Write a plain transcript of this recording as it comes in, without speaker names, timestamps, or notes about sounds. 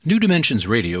New Dimensions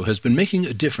Radio has been making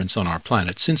a difference on our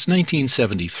planet since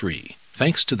 1973,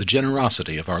 thanks to the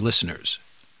generosity of our listeners.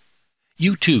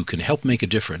 You too can help make a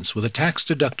difference with a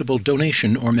tax-deductible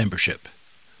donation or membership.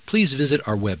 Please visit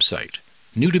our website,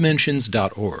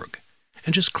 newdimensions.org,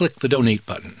 and just click the Donate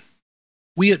button.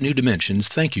 We at New Dimensions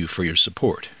thank you for your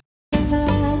support.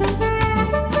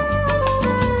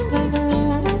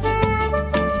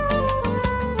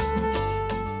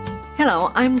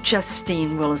 Hello, I'm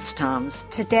Justine Willis-Toms.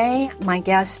 Today, my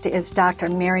guest is Dr.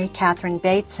 Mary Catherine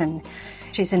Bateson.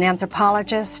 She's an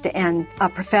anthropologist and a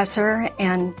professor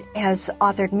and has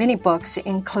authored many books,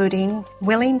 including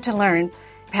Willing to Learn,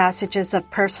 Passages of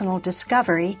Personal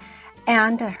Discovery,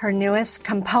 and her newest,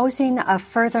 Composing a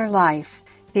Further Life,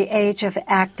 The Age of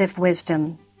Active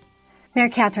Wisdom.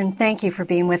 Mary Catherine, thank you for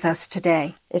being with us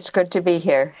today. It's good to be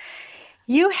here.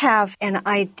 You have an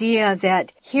idea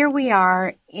that here we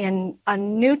are in a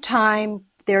new time.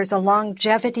 There's a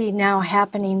longevity now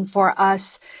happening for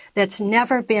us that's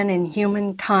never been in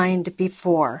humankind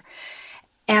before.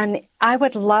 And I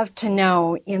would love to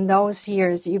know, in those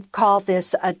years, you've called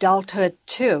this Adulthood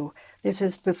II. This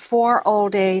is before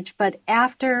old age, but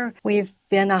after we've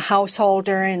been a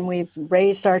householder and we've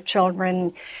raised our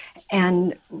children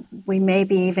and we may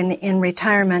be even in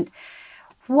retirement.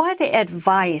 What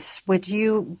advice would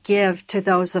you give to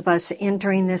those of us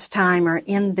entering this time or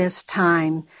in this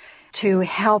time to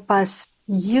help us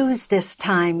use this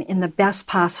time in the best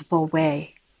possible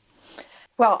way?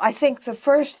 Well, I think the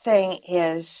first thing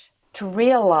is to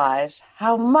realize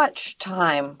how much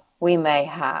time we may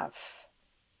have.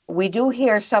 We do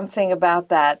hear something about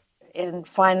that in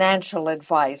financial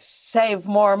advice. Save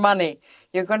more money.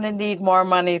 You're going to need more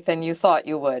money than you thought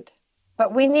you would.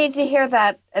 But we need to hear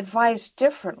that advice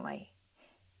differently.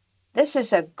 This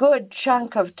is a good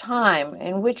chunk of time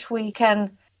in which we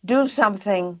can do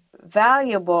something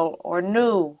valuable or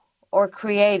new or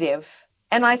creative.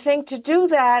 And I think to do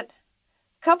that,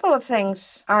 a couple of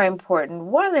things are important.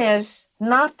 One is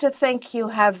not to think you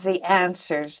have the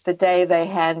answers the day they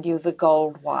hand you the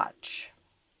gold watch.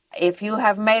 If you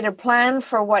have made a plan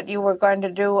for what you were going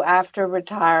to do after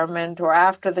retirement or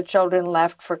after the children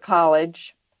left for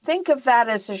college, think of that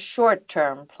as a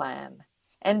short-term plan,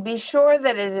 and be sure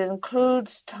that it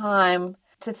includes time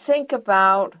to think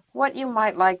about what you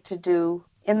might like to do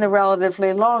in the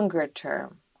relatively longer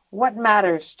term. What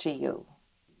matters to you?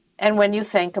 And when you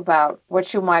think about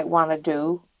what you might want to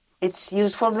do, it's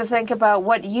useful to think about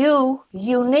what you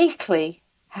uniquely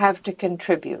have to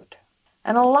contribute.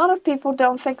 And a lot of people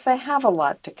don't think they have a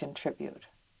lot to contribute.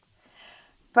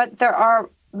 But there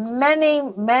are many,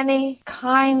 many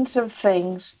kinds of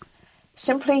things.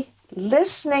 Simply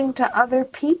listening to other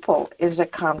people is a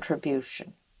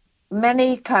contribution.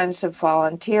 Many kinds of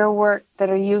volunteer work that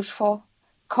are useful,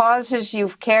 causes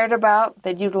you've cared about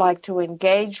that you'd like to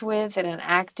engage with in an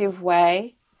active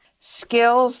way,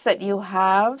 skills that you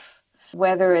have,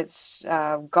 whether it's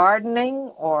gardening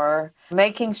or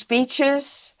making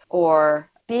speeches or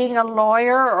being a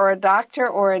lawyer or a doctor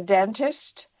or a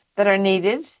dentist that are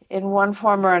needed in one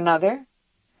form or another,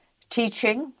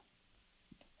 teaching.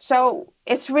 So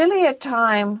it's really a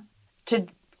time to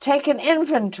take an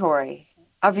inventory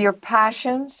of your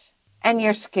passions and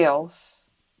your skills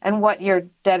and what you're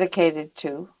dedicated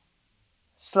to.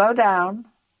 Slow down.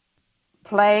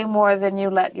 Play more than you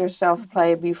let yourself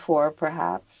play before,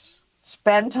 perhaps.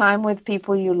 Spend time with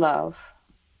people you love.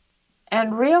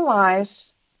 And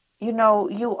realize,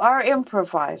 you are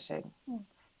improvising.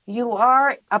 You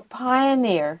are a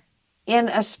pioneer in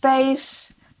a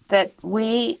space that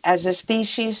we as a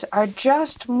species are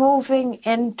just moving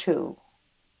into,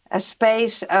 a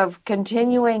space of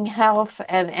continuing health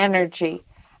and energy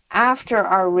after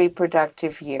our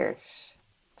reproductive years.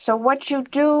 So what you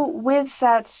do with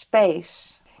that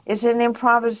space is an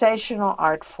improvisational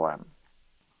art form.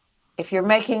 If you're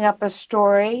making up a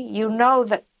story, you know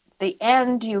that the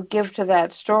end you give to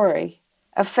that story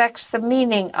affects the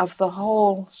meaning of the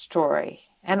whole story.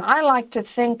 And I like to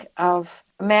think of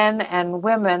men and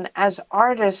women as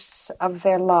artists of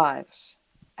their lives,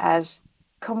 as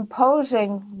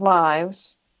composing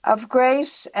lives of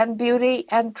grace and beauty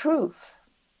and truth.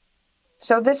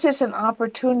 So this is an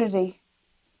opportunity,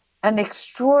 an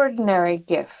extraordinary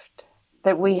gift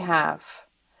that we have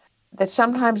that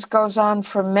sometimes goes on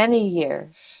for many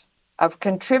years of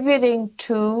contributing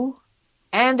to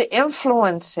and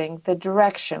influencing the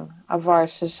direction of our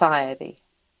society.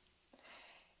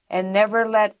 And never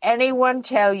let anyone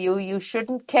tell you you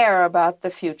shouldn't care about the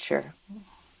future,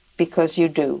 because you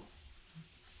do.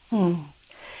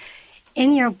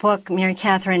 In your book, Mary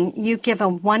Catherine, you give a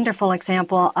wonderful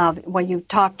example of where you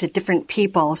talk to different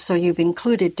people, so you've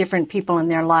included different people in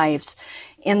their lives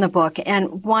in the book.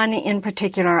 And one in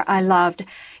particular I loved.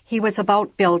 He was a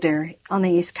boat builder on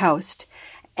the East Coast.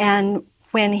 And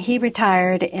when he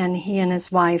retired and he and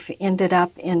his wife ended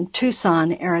up in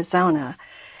Tucson, Arizona,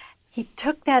 he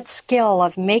took that skill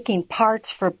of making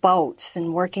parts for boats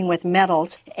and working with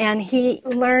metals, and he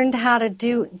learned how to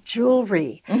do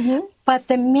jewelry. Mm-hmm. But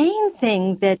the main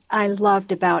thing that I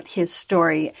loved about his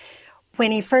story,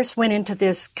 when he first went into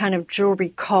this kind of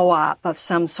jewelry co-op of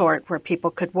some sort where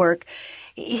people could work,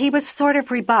 he was sort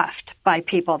of rebuffed by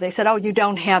people. They said, "Oh, you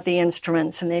don't have the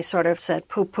instruments," and they sort of said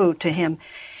poo-poo to him.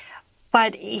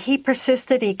 But he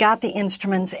persisted, he got the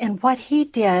instruments, and what he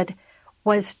did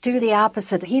was do the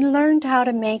opposite. He learned how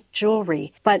to make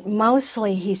jewelry, but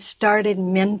mostly he started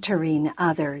mentoring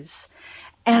others.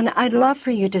 And I'd love for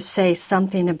you to say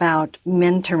something about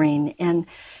mentoring and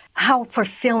how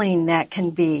fulfilling that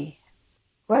can be.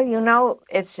 Well,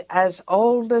 it's as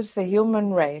old as the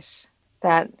human race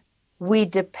that we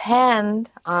depend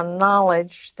on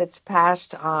knowledge that's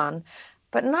passed on,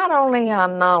 but not only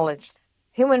on knowledge.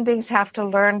 Human beings have to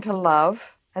learn to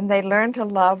love, and they learn to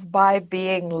love by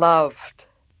being loved.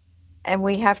 And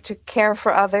we have to care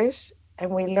for others,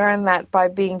 and we learn that by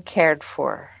being cared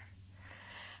for.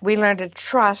 We learn to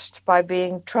trust by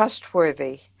being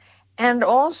trustworthy, and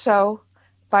also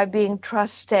by being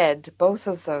trusted, both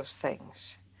of those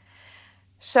things.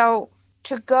 So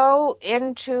to go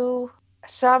into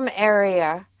some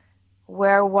area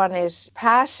where one is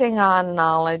passing on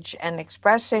knowledge and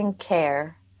expressing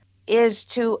care is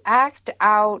to act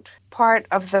out part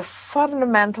of the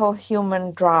fundamental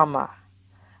human drama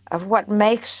of what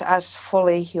makes us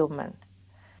fully human,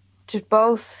 to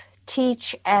both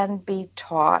teach and be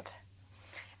taught,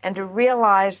 and to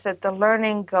realize that the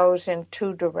learning goes in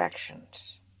two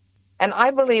directions. And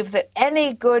I believe that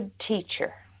any good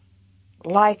teacher,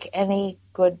 like any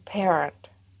good parent,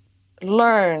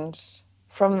 learns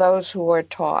from those who are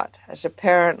taught, as a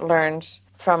parent learns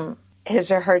from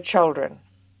his or her children.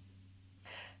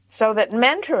 So that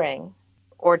mentoring,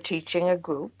 or teaching a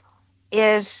group,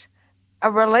 is a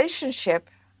relationship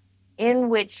in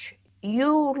which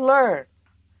you learn,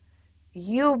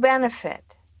 you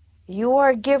benefit, you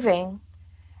are giving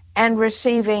and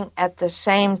receiving at the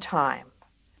same time.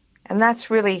 And that's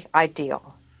really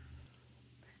ideal.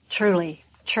 Truly,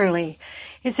 truly.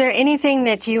 Is there anything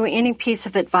any piece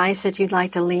of advice that you'd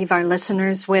like to leave our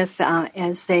listeners with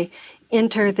as they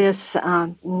enter this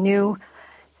new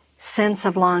sense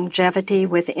of longevity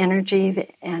with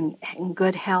energy and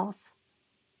good health?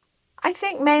 I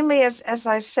think mainly, as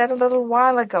I said a little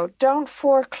while ago, don't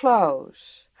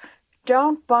foreclose.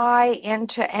 Don't buy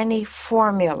into any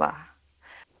formula.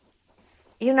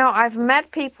 I've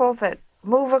met people that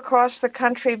move across the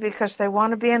country because they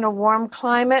want to be in a warm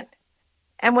climate,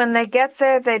 and when they get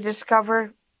there, they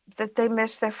discover that they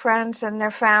miss their friends and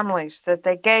their families, that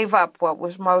they gave up what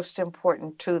was most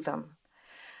important to them.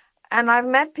 And I've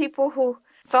met people who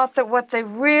thought that what they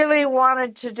really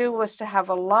wanted to do was to have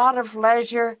a lot of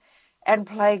leisure and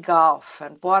play golf,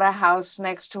 and bought a house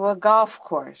next to a golf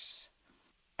course.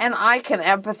 And I can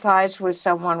empathize with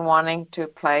someone wanting to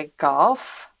play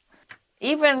golf,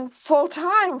 even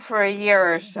full-time for a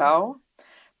year or so.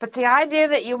 But the idea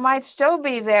that you might still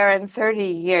be there in 30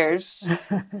 years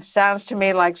sounds to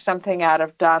me like something out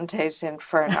of Dante's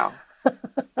Inferno.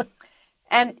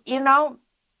 And,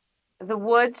 the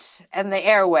woods and the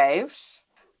airwaves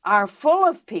are full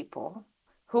of people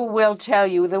who will tell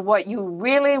you that what you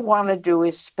really want to do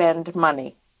is spend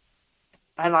money.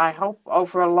 And I hope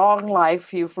over a long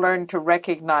life you've learned to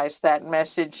recognize that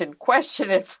message and question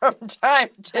it from time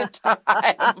to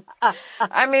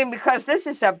time. Because this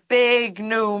is a big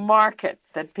new market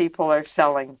that people are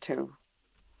selling to.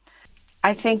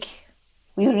 I think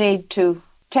you need to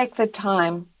take the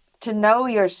time to know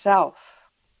yourself,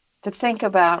 to think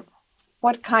about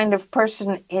what kind of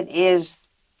person it is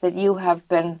that you have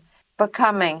been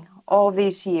becoming all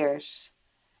these years,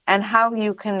 and how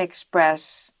you can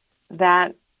express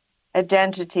that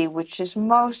identity which is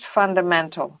most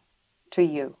fundamental to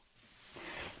you.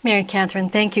 Mary Catherine,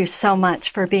 thank you so much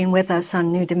for being with us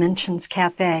on New Dimensions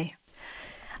Cafe.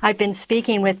 I've been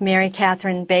speaking with Mary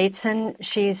Catherine Bateson.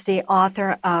 She's the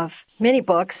author of many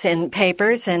books and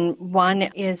papers, and one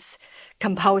is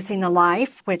Composing a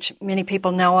Life, which many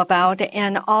people know about,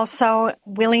 and also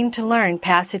Willing to Learn,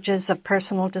 Passages of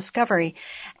Personal Discovery.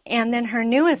 And then her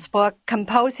newest book,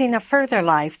 Composing a Further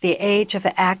Life, The Age of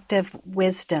Active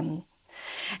Wisdom.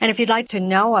 And if you'd like to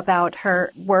know about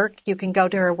her work, you can go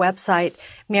to her website,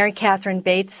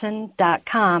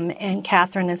 marycatherinebateson.com, and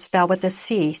Catherine is spelled with a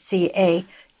C, C-A-T-H-E-R-I-N-E,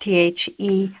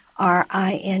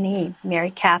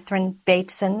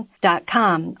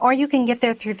 marycatherinebateson.com. Or you can get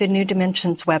there through the New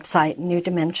Dimensions website,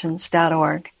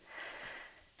 newdimensions.org.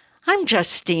 I'm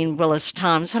Justine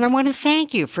Willis-Toms, and I want to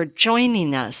thank you for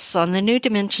joining us on the New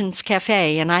Dimensions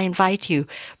Cafe, and I invite you,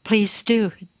 please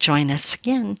do join us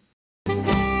again.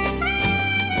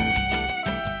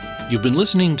 You've been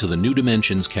listening to the New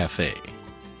Dimensions Cafe.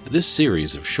 This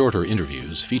series of shorter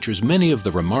interviews features many of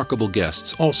the remarkable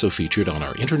guests also featured on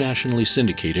our internationally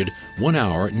syndicated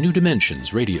one-hour New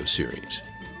Dimensions radio series.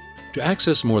 To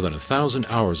access more than 1,000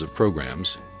 hours of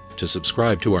programs, to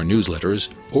subscribe to our newsletters,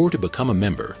 or to become a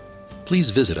member, please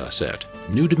visit us at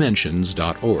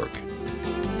newdimensions.org.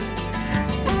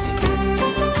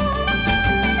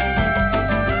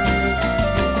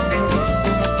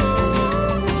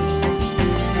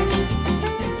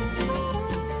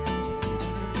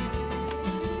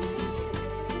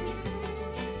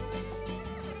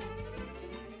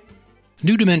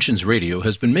 New Dimensions Radio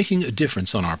has been making a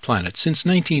difference on our planet since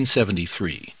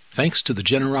 1973, thanks to the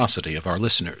generosity of our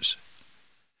listeners.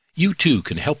 You too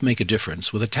can help make a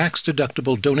difference with a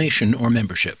tax-deductible donation or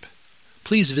membership.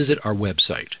 Please visit our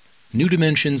website,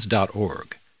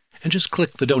 newdimensions.org, and just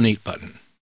click the Donate button.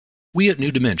 We at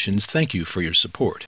New Dimensions thank you for your support.